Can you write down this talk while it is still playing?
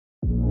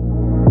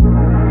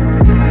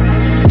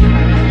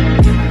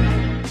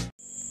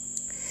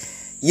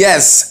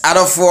Yes, out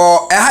of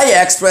a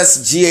higher express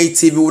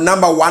GATV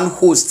number one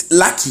host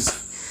Lucky.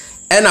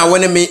 And I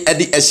want to make a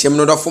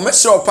no for me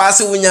so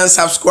pass when you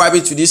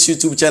subscribe to this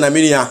YouTube channel.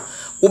 Media,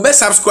 we be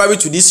subscribe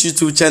to this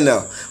YouTube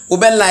channel. We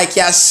be like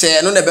ya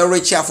share, no never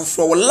reach out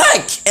for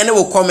like and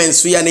we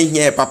comments we are in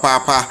here,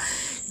 papa.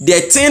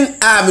 The thing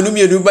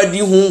everybody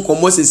who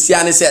come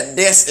said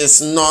this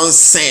is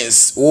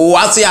nonsense.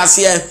 What you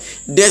say?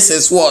 This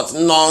is what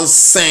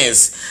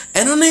nonsense.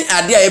 And only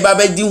idea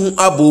about di hu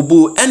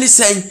abobo and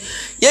say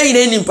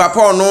ye ni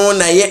papa no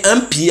na ye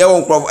MP e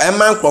won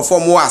man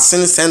crofom wa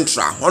Sayin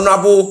Central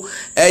honorable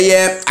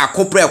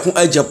akopre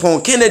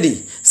Agyapong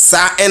Kennedy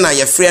sa na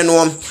ye frɛ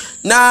no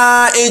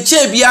na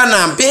enche bia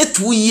na be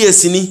 2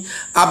 years ni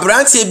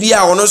abrante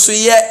bia wono so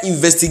ye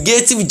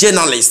investigative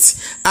journalist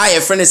a ye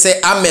frɛ say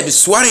Ahmed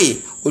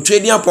Suale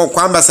otwedi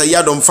aponkwa ambasa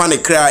yadom fa ne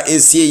kra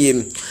ense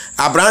yem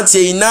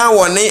abrante na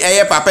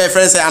woni papa ye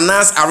frɛ say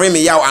Anas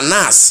areme yaw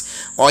Anas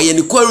oye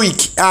ni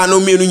week no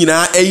mienu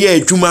nyina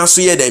adwuma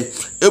so ye den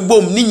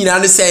ebom ni nyina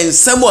ne say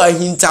nsam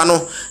ahinta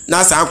no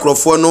na sa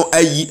akrofo no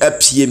ayi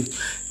apie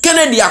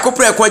Kennedy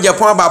akopre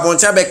Agyapong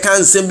ababonta be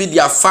kan nsem bi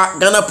dia fa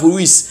Ghana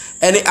police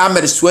ene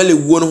Ahmed Suale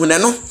wuo no hone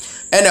no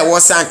ene wo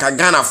sanka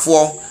Ghana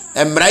fo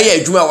emra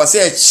ye adwuma wo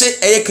say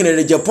che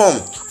Kennedy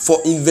Agyapong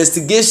for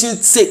investigation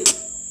sake.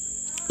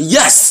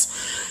 Yes,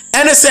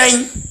 ene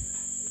say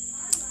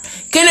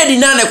Kennedy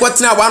na ne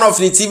kwatena one of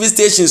the TV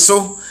stations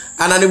so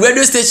and on the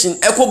radio station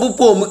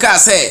ekobupo muka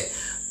say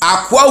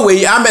akwa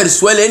we Ahmed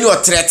Suale any or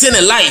threaten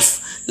life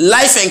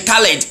and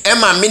colored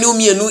Emma mienu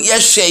ye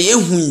hwe ye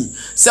hu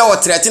say o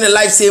threaten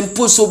life say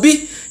mposo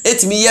bi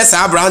etimi yes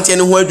abrant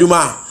ene ho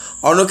adwuma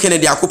ono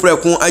Kennedy akopre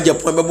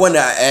Agyapong bebo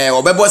na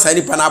obebo sa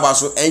ni pana ba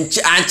so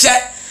anche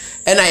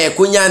ena ye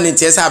konya ne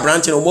tie say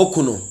abrant no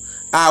mokuno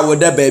a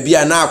woda baabi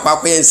a na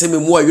akwa ye nsem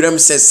mu awirem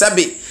se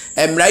sabe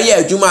emra ye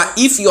adwuma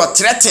if your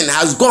threaten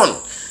has gone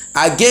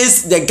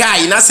against the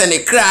guy na se ne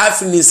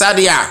craft ni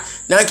sadia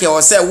na ke o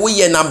say we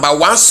ye number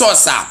 1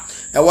 source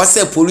e was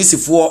say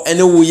police for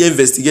any we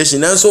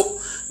investigation and so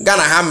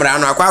Ghana hamra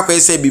no akwa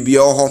say bibia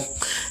ho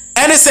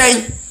any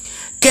say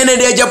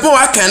Kennedy Agyapong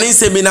aka ni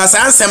seminar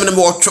ansem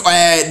no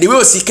the way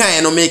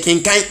osika no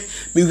making kan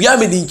me wia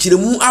me di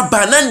nchiremu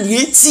aba na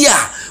ne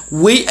tia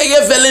we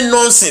very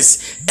nonsense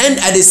and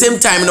at the same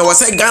time no was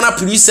say Ghana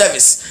Police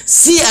Service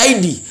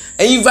CID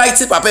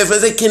invite Papa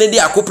Friend Kennedy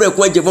akopre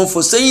Agyapong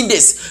for saying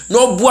this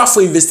no boa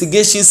for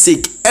investigation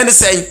sake and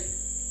say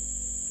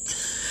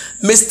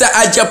Mr.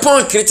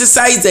 Agyapong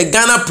criticized the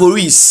Ghana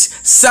Police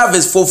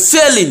Service for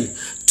failing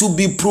to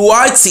be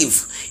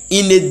proactive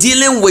in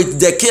dealing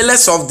with the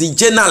killers of the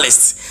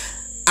journalists.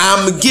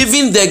 I'm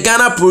giving the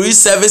Ghana Police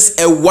Service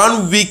a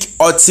 1-week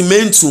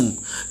ultimatum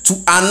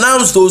to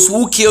announce those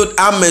who killed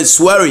Ahmed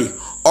Suale,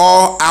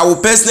 or I will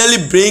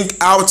personally bring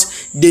out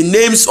the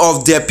names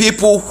of the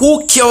people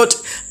who killed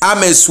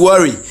Ahmed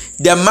Suale.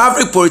 The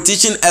Maverick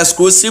politician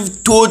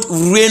exclusive told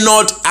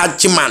Reynolds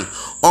Achman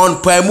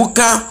on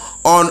Paimuka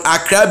on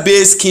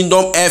Accra-based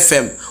Kingdom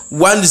FM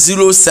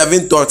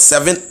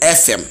 107.7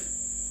 FM.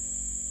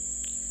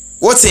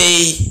 What's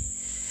a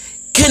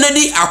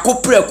Kennedy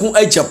akopre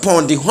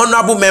Agyapong, the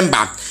honorable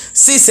member,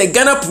 says a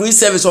Ghana Police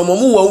Service or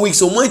momu 1 week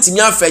so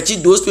montimi fetch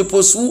those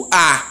people who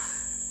are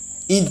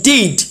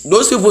indeed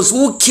those people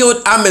who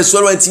killed Ahmed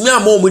Suale ntimi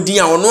amomudi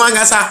a ono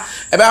angasa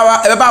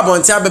eba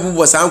bontia people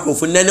was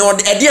ankrofo nene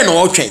ode na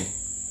otwen.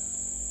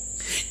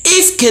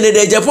 If Kennedy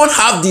Agyapong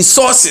have the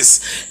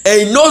sources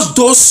and knows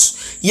those,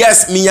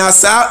 yes,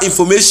 miasa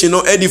information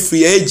on the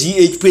free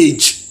AGH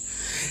page.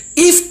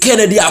 If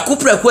Kennedy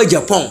akopre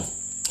Agyapong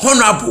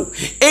honorable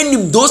any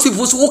those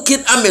people who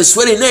killed Ahmed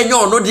Suale na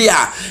enyo no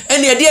dia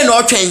and e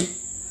na otwen.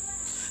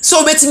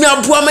 So betimi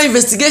aboa my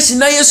investigation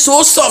na ye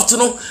so soft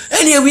no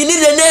and we need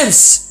the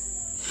names.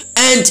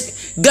 And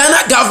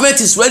Ghana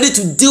government is ready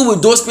to deal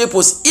with those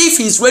people if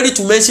he is ready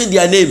to mention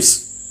their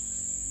names.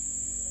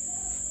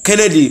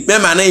 Kennedy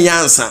mema na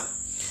yansa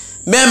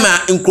mema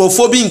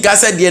nkrofobia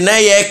nkasa de na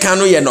ye ka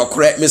no ye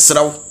nokre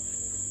misraw.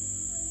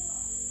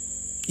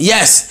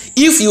 Yes,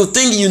 if you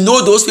think you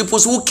know those people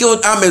who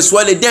killed Ahmed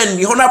Suale, then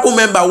the honorable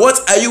member,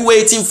 what are you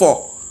waiting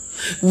for?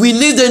 We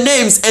need the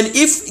names, and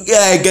if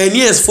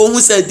Ghanaians for who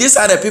said these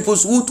are the people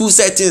who do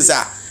settings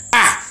are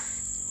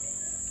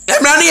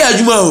Emrani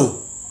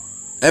adwuma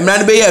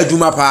Emrani be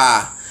adwuma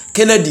pa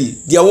Kennedy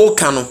dia wo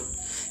kano.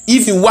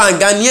 If you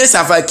want Ghanaians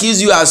have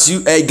accused you as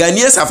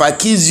Ghanaians have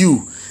accused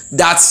you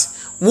that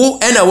wo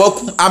ena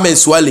wakum Ahmed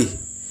Suale.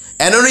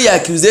 And only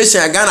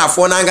accusation Ghana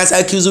for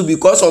Nangasa accuse you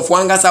because of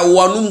Wangasa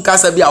Wanum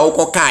Kasabi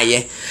Oko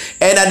Kaye.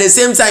 And at the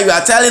same time, you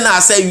are telling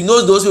us, say, you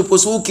know those people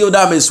who killed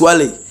Ahmed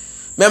Suale.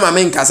 Remember,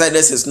 I Kasa,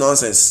 this is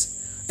nonsense.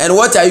 And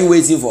what are you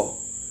waiting for?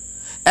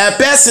 A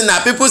person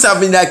that people have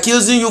been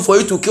accusing you for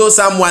you to kill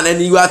someone, and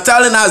you are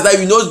telling us that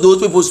you know those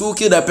people who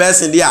killed the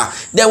person there.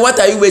 Then what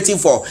are you waiting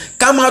for?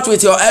 Come out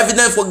with your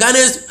evidence for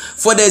Ghana,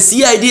 for the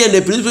CID and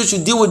the police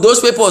should deal with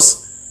those people.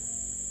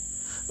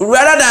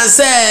 Rather than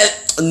say,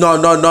 no,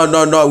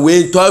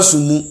 we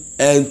tosumu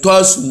and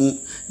tosumu.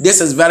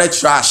 This is very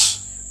trash.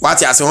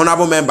 What you as a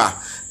honorable member,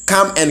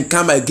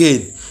 come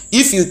again.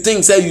 If you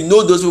think say you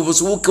know those people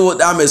who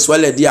killed Ahmed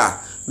Suale there,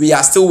 we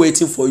are still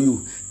waiting for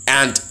you.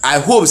 And I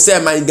hope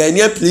say my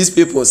Ghanaian police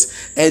peoples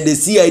and the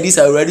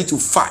CIDs are ready to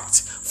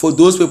fight for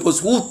those peoples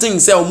who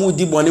think say omu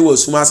di money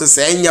was sumase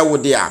say enya wo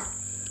there.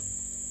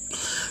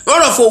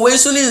 Not for we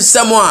so in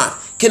someone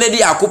Kennedy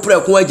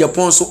akopre ko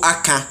Agyapong so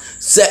aka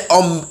se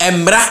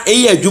emra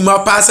eye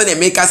adwuma pa se na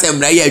make us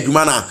emra eye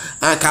adwuma na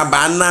anka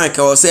ba na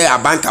anka o se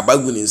abanka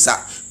bagu ni nsa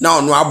na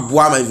ono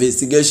aboa ma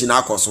investigation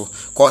akoso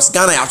cause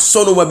Ghana ya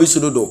so no ma bi so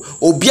do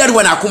obiade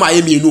wana akoma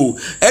ye mienu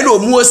e na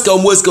omuoska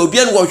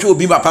obiade wo hwe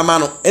obi papa ma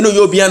no e no ye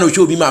obiade no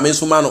hwe obi ma me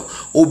so ma no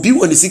obi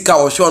woni sika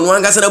wo hwe no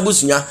anga se na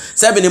busunya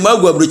se be ne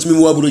magu abrochimi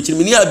mu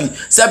abrochimi ni abi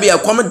se be e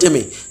kom de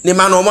me ne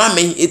ma no ma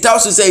me it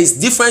also say it's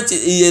different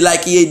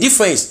like a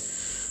difference.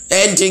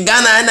 And in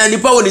Ghana and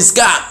nipa on his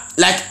car,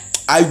 like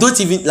I don't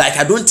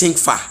think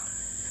far.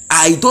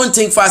 I don't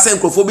think far. Say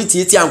microphobia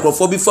TT and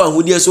microphobia for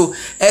who so.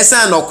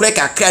 Esa no crack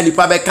a cry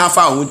nipa be can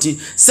far hunti.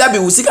 Sabi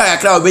we see a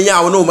cry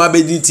obenya no ma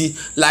bedinti.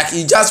 Like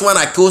you just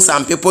wanna kill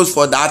some people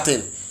for that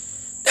thing.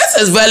 This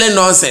is very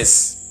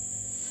nonsense.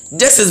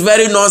 This is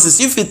very nonsense.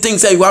 If you think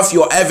say you have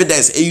your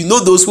evidence and you know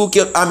those who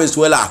killed Ahmed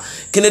Suale,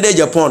 Canada,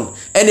 Agyapong,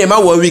 and they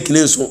might work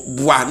so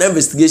boah,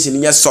 investigation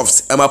in your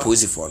soft Emma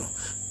Posey for no.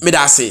 Me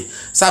da say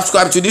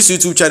subscribe to this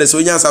YouTube channel so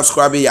you can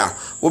subscribe here.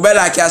 We better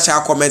like share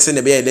comment and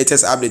the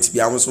latest update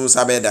bi am so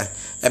sabe da.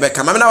 E be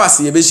kama me na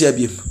wase e be share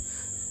bi.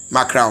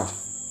 Macrow.